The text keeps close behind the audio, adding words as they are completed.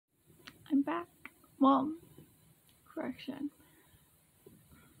I'm back. Well, correction.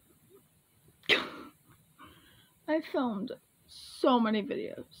 I filmed so many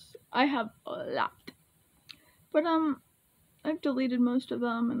videos. I have a lot. But, I've deleted most of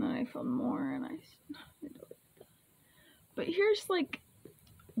them, and then I filmed more, and I deleted them. But here's, like,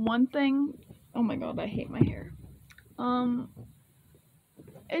 one thing. Oh my god, I hate my hair.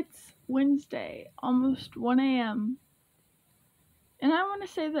 It's Wednesday, almost 1 a.m. And I want to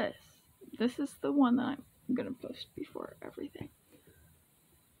say this. This is the one that I'm gonna post before everything.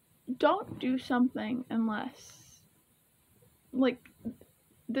 Don't do something unless, like,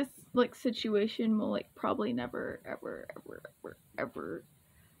 this, like, situation will, like, probably never, ever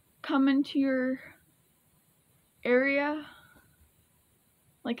come into your area,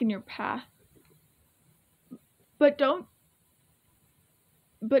 like, in your path. But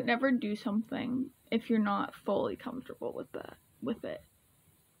never do something if you're not fully comfortable with it.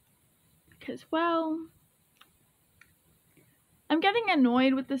 Because, well, I'm getting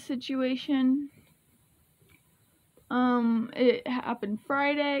annoyed with the situation. It happened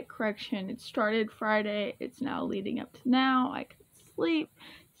Friday. Correction, it started Friday. It's now leading up to now. I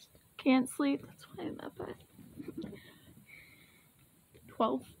can't sleep. That's why I'm up at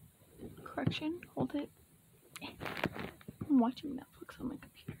 12. Correction, hold it. I'm watching Netflix on my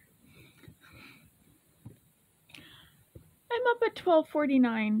computer. I'm up at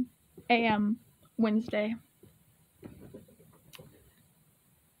 12:49 a.m. Wednesday.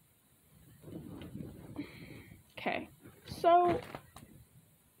 Okay, so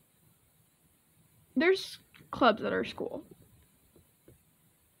there's clubs at our school.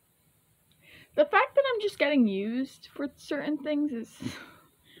 The fact that I'm just getting used for certain things is,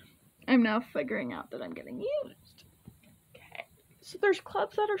 I'm now figuring out that I'm getting used. Okay, so there's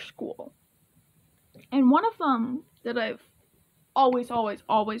clubs at our school, and one of them that I've always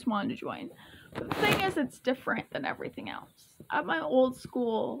wanted to join. But the thing is, it's different than everything else. At my old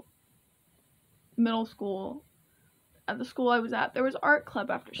school, middle school, at the school I was at, there was art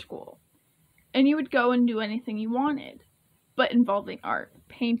club after school. And you would go and do anything you wanted, but involving art.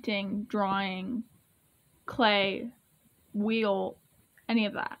 Painting, drawing, clay, wheel, any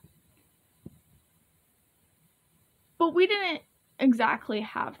of that. But we didn't exactly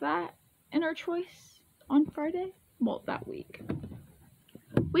have that in our choice on Friday. Well, that week.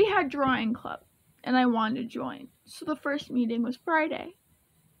 We had drawing club, and I wanted to join. So the first meeting was Friday.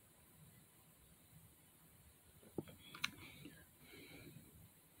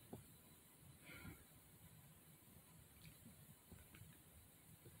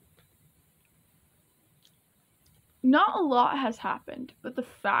 Not a lot has happened, but the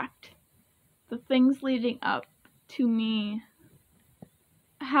things leading up to me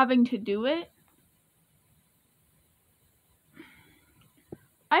having to do it,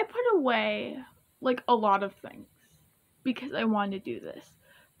 I put away, like, a lot of things because I wanted to do this.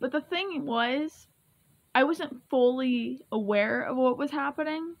 But the thing was, I wasn't fully aware of what was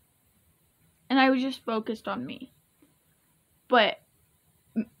happening, and I was just focused on me. But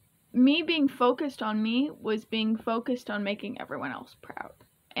me being focused on me was being focused on making everyone else proud.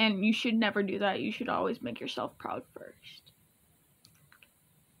 And you should never do that. You should always make yourself proud first.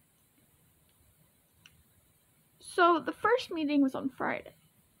 So the first meeting was on Friday.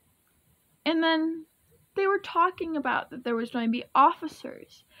 And then they were talking about that there was going to be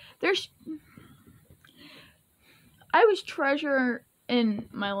officers. I was treasurer in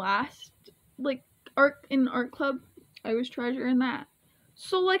my last, like, art club. I was treasurer in that.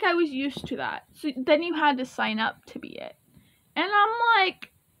 So, like, I was used to that. So then you had to sign up to be it. And I'm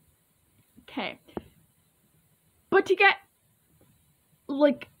like, okay. But to get,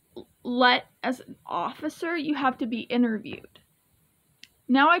 like, let as an officer, you have to be interviewed.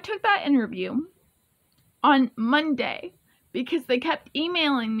 Now, I took that interview on Monday because they kept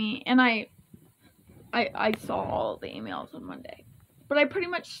emailing me, and I saw all the emails on Monday. But I pretty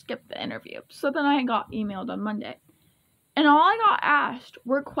much skipped the interview. So then I got emailed on Monday. And all I got asked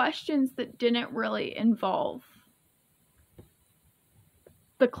were questions that didn't really involve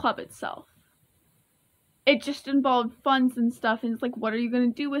the club itself. It just involved funds and stuff, and it's like, what are you going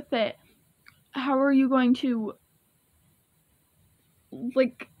to do with it? How are you going to,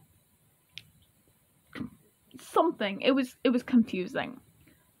 like, something. It was confusing.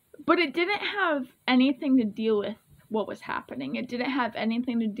 But it didn't have anything to do with what was happening. It didn't have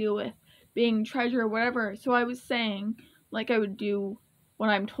anything to do with being treasurer or whatever. So I was saying, like, I would do what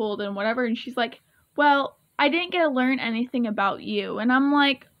I'm told and whatever, and she's like, well, I didn't get to learn anything about you. And I'm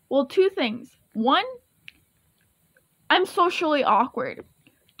like, well, two things. One, I'm socially awkward.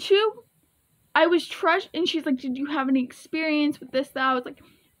 Two, I was and she's like, did you have any experience with this, that? I was like,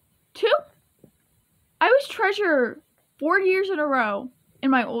 2, I was treasurer 4 years in a row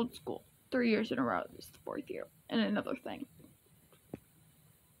in my old school. 3 years in a row. This is the 4th year. And another thing.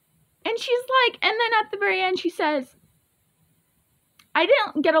 And she's like, and then at the very end she says, I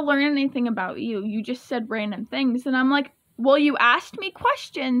didn't get to learn anything about you. You just said random things. And I'm like, well, you asked me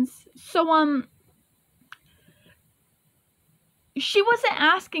questions. So, she wasn't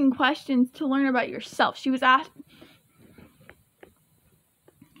asking questions to learn about yourself. She was asking.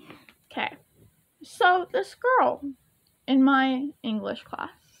 Okay. So, this girl in my English class.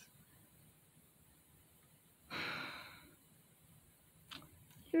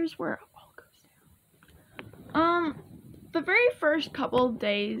 Here's where it all goes down. The very first couple of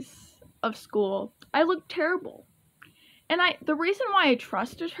days of school, I looked terrible. And the reason why I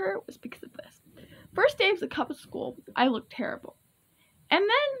trusted her was because of this. First day of the cup of school, I looked terrible. And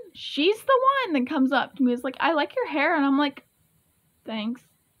then she's the one that comes up to me and is like, I like your hair. And I'm like, thanks.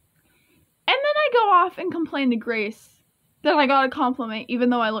 And then I go off and complain to Grace that I got a compliment even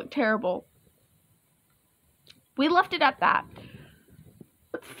though I looked terrible. We left it at that.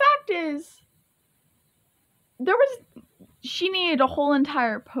 But the fact is, she needed a whole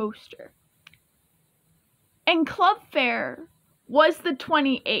entire poster. And Club Fair was the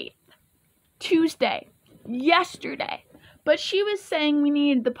 28th, Tuesday, yesterday. But she was saying we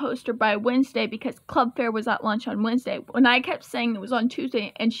needed the poster by Wednesday because Club Fair was at lunch on Wednesday. When I kept saying it was on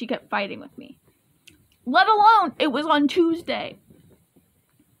Tuesday and she kept fighting with me. Let alone it was on Tuesday.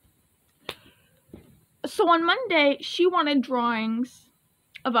 So on Monday, she wanted drawings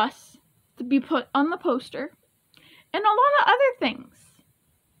of us to be put on the poster. And a lot of other things.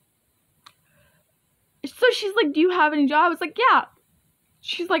 So she's like, do you have any jobs? I was like, yeah.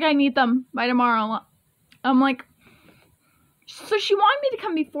 She's like, I need them by tomorrow. I'm like, so she wanted me to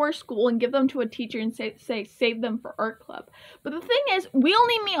come before school and give them to a teacher and say save them for art club. But the thing is, we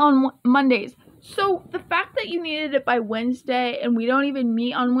only meet on Mondays. So the fact that you needed it by Wednesday and we don't even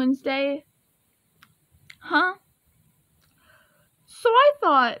meet on Wednesday, huh? So I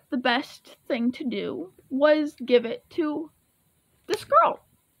thought the best thing to do was give it to this girl.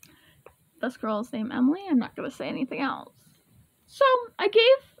 This girl's named Emily. I'm not going to say anything else. So I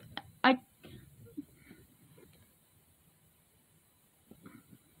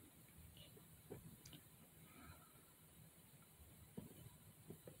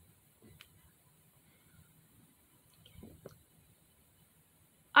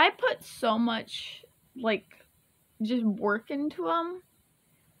put so much, just work into them.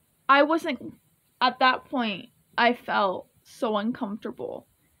 At that point, I felt so uncomfortable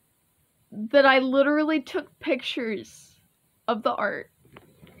that I literally took pictures of the art.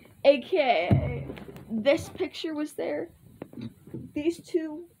 AKA, this picture was there. These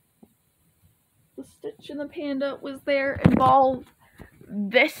two, the Stitch and the Panda was there involved.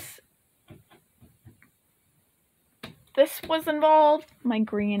 This was involved. My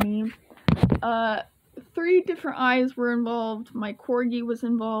granny. 3 different eyes were involved. My corgi was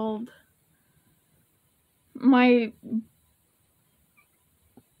involved.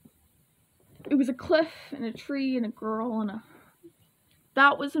 It was a cliff and a tree and a girl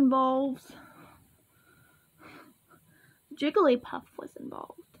that was involved. Jigglypuff was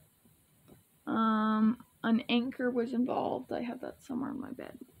involved. An anchor was involved. I have that somewhere in my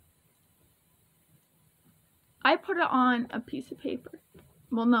bed. I put it on a piece of paper.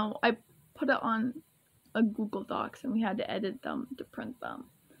 Well, no, I put it on a Google Docs and we had to edit them to print them.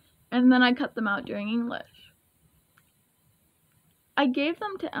 And then I cut them out during English. I gave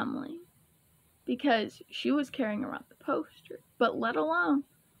them to Emily because she was carrying around the poster. But let alone,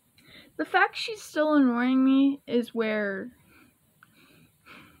 the fact she's still annoying me is where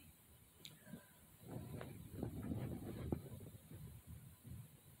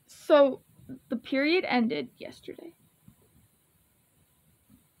so the period ended yesterday.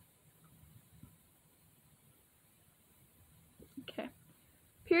 Okay.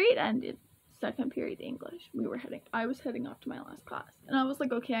 Period ended. Second period English. I was heading off to my last class. And I was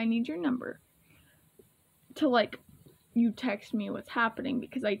like, okay, I need your number to you text me what's happening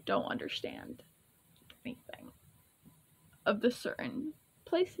because I don't understand anything of the certain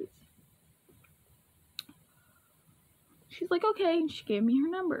places. She's like, okay, and she gave me her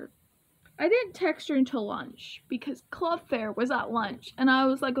number. I didn't text her until lunch because Club Fair was at lunch. And I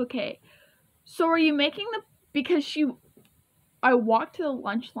was like, okay, so are you making I walked to the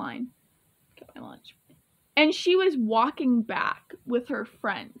lunch line, get my lunch, and she was walking back with her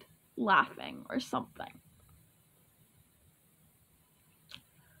friend, laughing or something.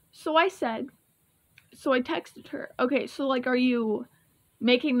 So I texted her, okay, so are you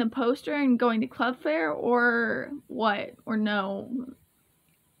making the poster and going to Club Fair or what? Or no?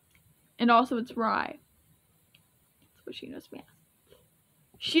 And also it's rye. That's what she knows me as.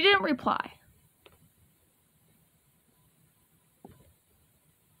 She didn't reply.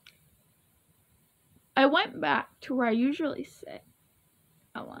 I went back to where I usually sit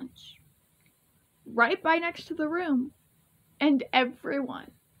at lunch, right by next to the room, and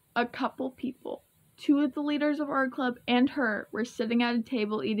everyone, a couple people, 2 of the leaders of our club and her, were sitting at a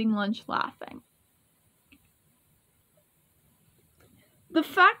table eating lunch laughing. The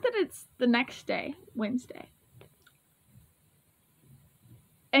fact that it's the next day, Wednesday,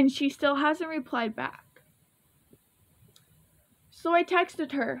 and she still hasn't replied back. So I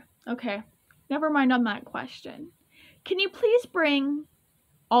texted her, okay, never mind on that question. Can you please bring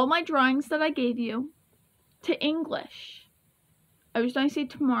all my drawings that I gave you to English? I was going to say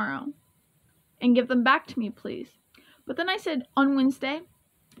tomorrow, and give them back to me, please. But then I said on Wednesday,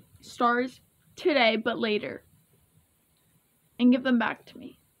 stars, today, but later, and give them back to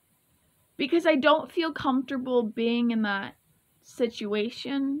me. Because I don't feel comfortable being in that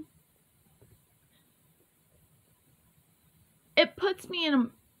situation. It puts me in a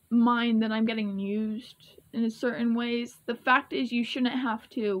mind that I'm getting used in certain ways. The fact is, you shouldn't have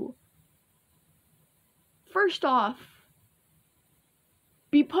to, first off,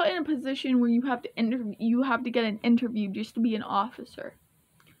 be put in a position where you have to get an interview just to be an officer.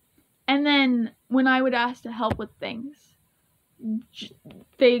 And then when I would ask to help with things,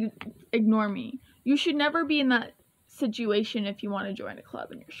 they ignore me. You should never be in that situation if you want to join a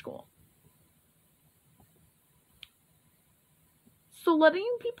club in your school. So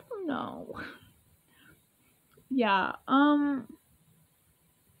letting people know. Yeah, I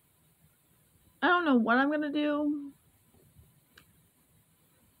don't know what I'm gonna do.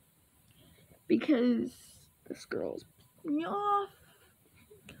 Because this girl's pissing me off.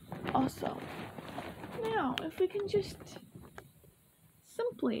 Also, now, if we can just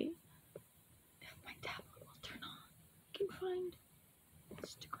simply, if my tablet will turn on, I can find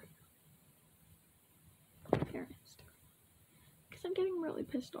Instagram. Here, Instagram. Because I'm getting really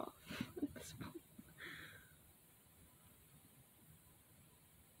pissed off at this point.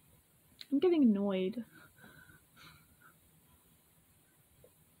 I'm getting annoyed.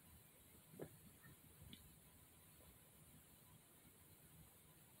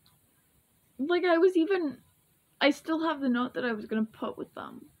 Like, I still have the note that I was gonna put with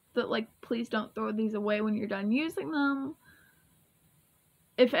them. That, like, please don't throw these away when you're done using them.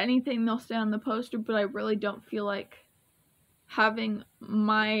 If anything, they'll stay on the poster, but I really don't feel like having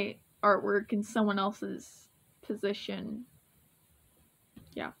my artwork in someone else's position.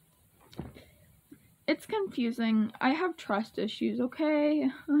 Yeah. It's confusing. I have trust issues, okay?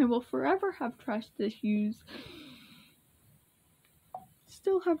 I will forever have trust issues.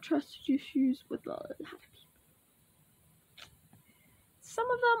 Still have trust issues with a lot of people. Some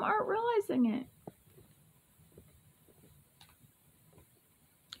of them aren't realizing it.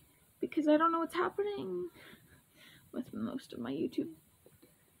 Because I don't know what's happening with most of my YouTube.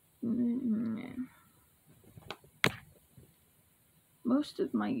 Most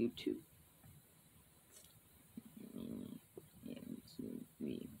of my YouTube.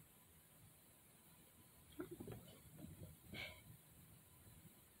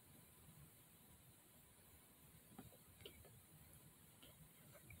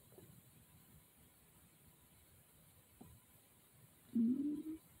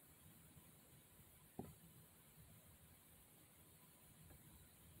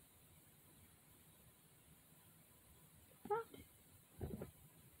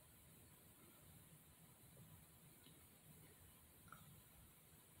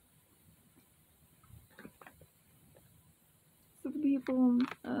 For the people,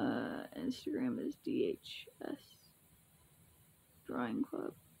 Instagram is DHS Drawing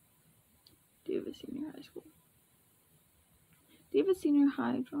Club, Davis Senior High School. Davis Senior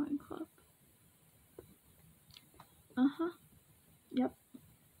High Drawing Club. Yep.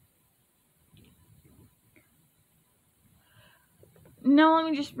 Now let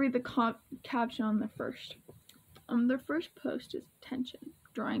me just read the caption on the first. Their first post is attention.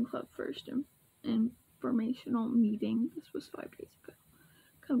 Drawing Club first informational meeting. This was 5 days ago.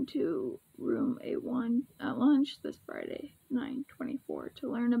 Come to room A1 at lunch this Friday, 9/24,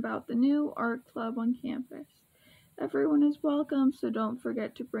 to learn about the new art club on campus. Everyone is welcome, so don't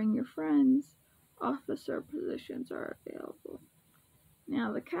forget to bring your friends. Officer positions are available.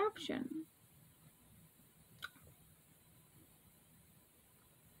 Now the caption.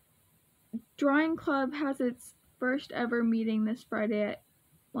 Drawing Club has its first ever meeting this Friday at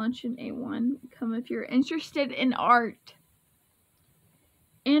lunch in A1. Come if you're interested in art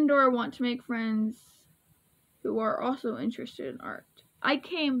and or want to make friends who are also interested in art. I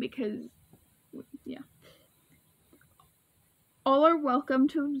came because, yeah. All are welcome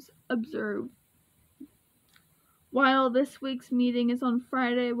to observe. While this week's meeting is on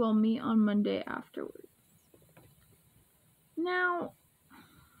Friday, we'll meet on Monday afterwards. Now,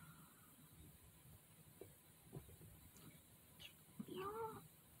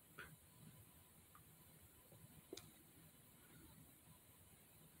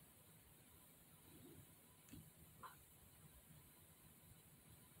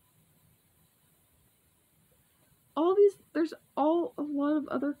 there's a lot of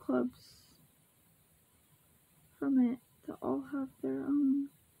other clubs from it that all have their own.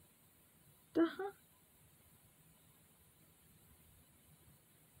 Duh.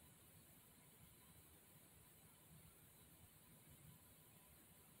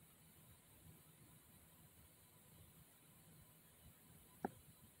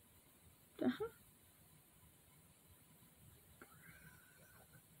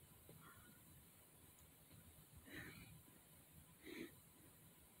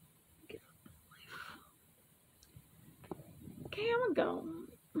 Okay, I'm gonna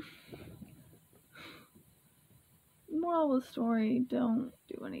go. Moral of the story, don't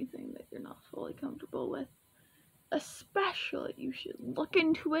do anything that you're not fully comfortable with. Especially, you should look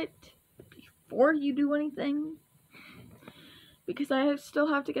into it before you do anything. Because I still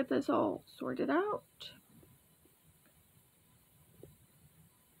have to get this all sorted out.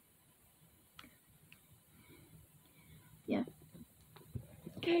 Yeah.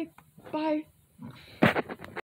 Okay, bye.